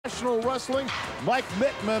Professional Wrestling, Mike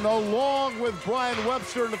Mittman, along with Brian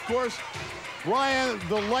Webster. And, of course, Brian,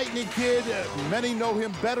 the Lightning Kid, many know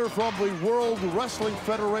him better from the World Wrestling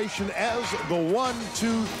Federation as the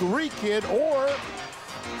 1-2-3 Kid, or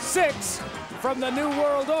 6 from the New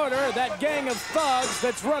World Order, that gang of thugs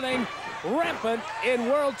that's running rampant in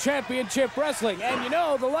World Championship Wrestling. And you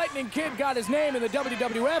know, the Lightning Kid got his name in the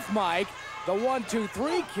WWF, Mike, the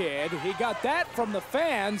 1-2-3 Kid. He got that from the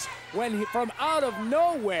fans when from out of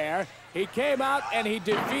nowhere, he came out and he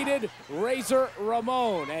defeated Razor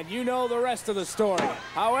Ramon, and you know the rest of the story.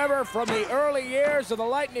 However, from the early years of the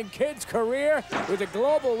Lightning Kid's career with the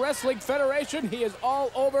Global Wrestling Federation, he is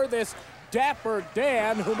all over this Dapper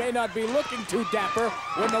Dan, who may not be looking too dapper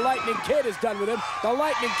when the Lightning Kid is done with him. The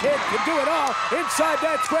Lightning Kid can do it all inside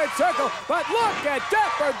that squared circle, but look at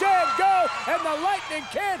Dapper Dan go, and the Lightning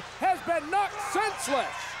Kid has been knocked senseless.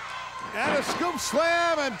 And a scoop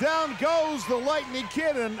slam, and down goes the Lightning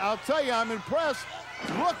Kid. And I'll tell you, I'm impressed.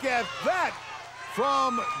 Look at that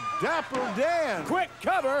from Dapper Dan. Quick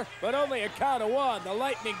cover, but only a count of 1. The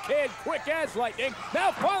Lightning Kid, quick as lightning.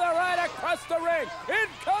 Now for the right across the ring. In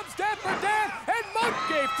comes Dapper Dan, and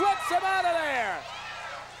Monkey flips him out of there.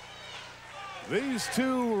 These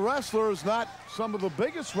two wrestlers, not some of the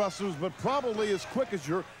biggest wrestlers, but probably as quick as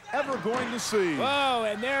you're ever going to see. Whoa,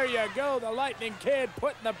 and there you go, the Lightning Kid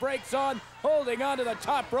putting the brakes on, holding onto the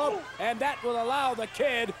top rope, and that will allow the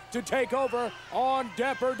Kid to take over on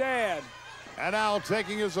Dapper Dan. And now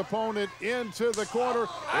taking his opponent into the corner.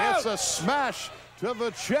 It's a smash to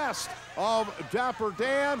the chest of Dapper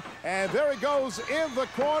Dan, and there he goes in the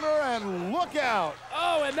corner, and look out.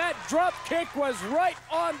 Oh, and that drop kick was right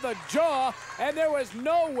on the jaw, and there was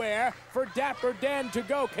nowhere for Dapper Dan to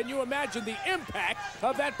go. Can you imagine the impact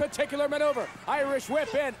of that particular maneuver? Irish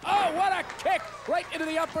whip in. Oh, what a kick right into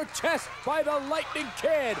the upper chest by the Lightning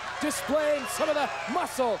Kid, displaying some of the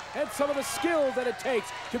muscle and some of the skill that it takes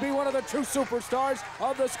to be one of the true superstars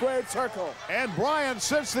of the squared circle. And Brian,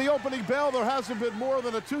 since the opening bell, there hasn't been more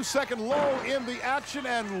than a 2-second lull in the action,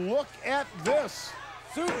 and look at this.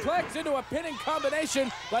 Suplex into a pinning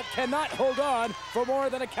combination, but cannot hold on for more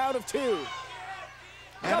than a count of 2.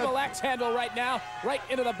 Double axe handle right now, right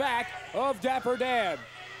into the back of Dapper Dan.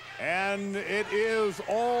 And it is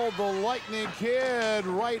all the Lightning Kid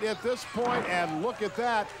right at this point, and look at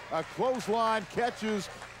that. A clothesline catches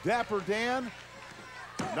Dapper Dan.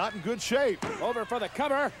 Not in good shape. Over for the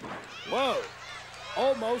cover. Whoa.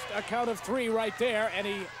 Almost a count of 3 right there, and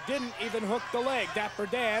he didn't even hook the leg. Dapper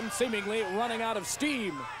Dan seemingly running out of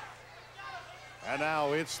steam. And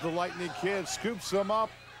now it's the Lightning Kid, scoops him up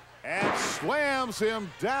and slams him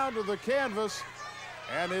down to the canvas.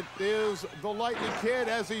 And it is the Lightning Kid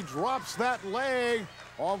as he drops that leg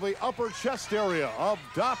on the upper chest area of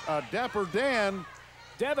Dapper Dan.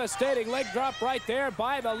 Devastating leg drop right there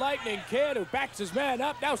by the Lightning Kid, who backs his man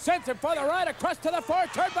up. Now sends him for the right across to the 4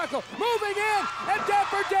 turnbuckle. Moving in, and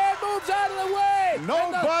Dapper Dan moves out of the way.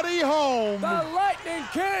 Nobody home. The Lightning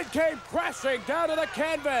Kid came crashing down to the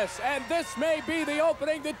canvas, and this may be the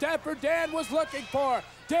opening that Dapper Dan was looking for.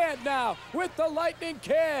 Dan now with the Lightning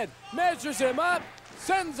Kid, measures him up,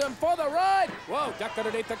 sends him for the ride. Whoa, ducked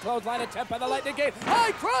underneath the clothesline attempt by the Lightning Kid.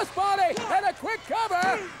 High crossbody and a quick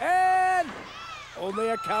cover, and only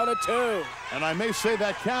a count of 2. And I may say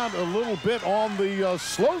that count a little bit on the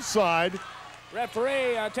slow side.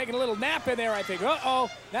 Referee taking a little nap in there, I think. Uh-oh,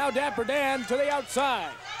 now Dapper Dan to the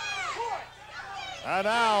outside. And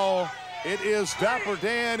now it is Dapper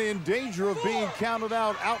Dan in danger of being counted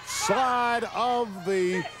out outside of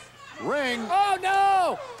the ring. Oh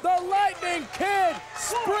no! The Lightning Kid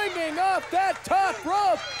springing off that top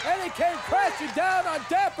rope, and he came crashing down on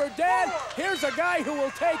Dapper Dan. Here's a guy who will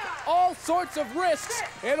take all sorts of risks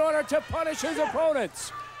in order to punish his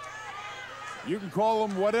opponents. You can call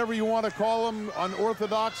him whatever you want to call him,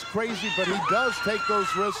 unorthodox, crazy, but he does take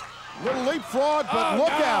those risks. Little leapfrog, but look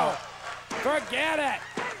out. Forget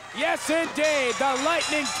it. Yes, indeed, the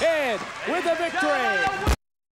Lightning Kid with the victory.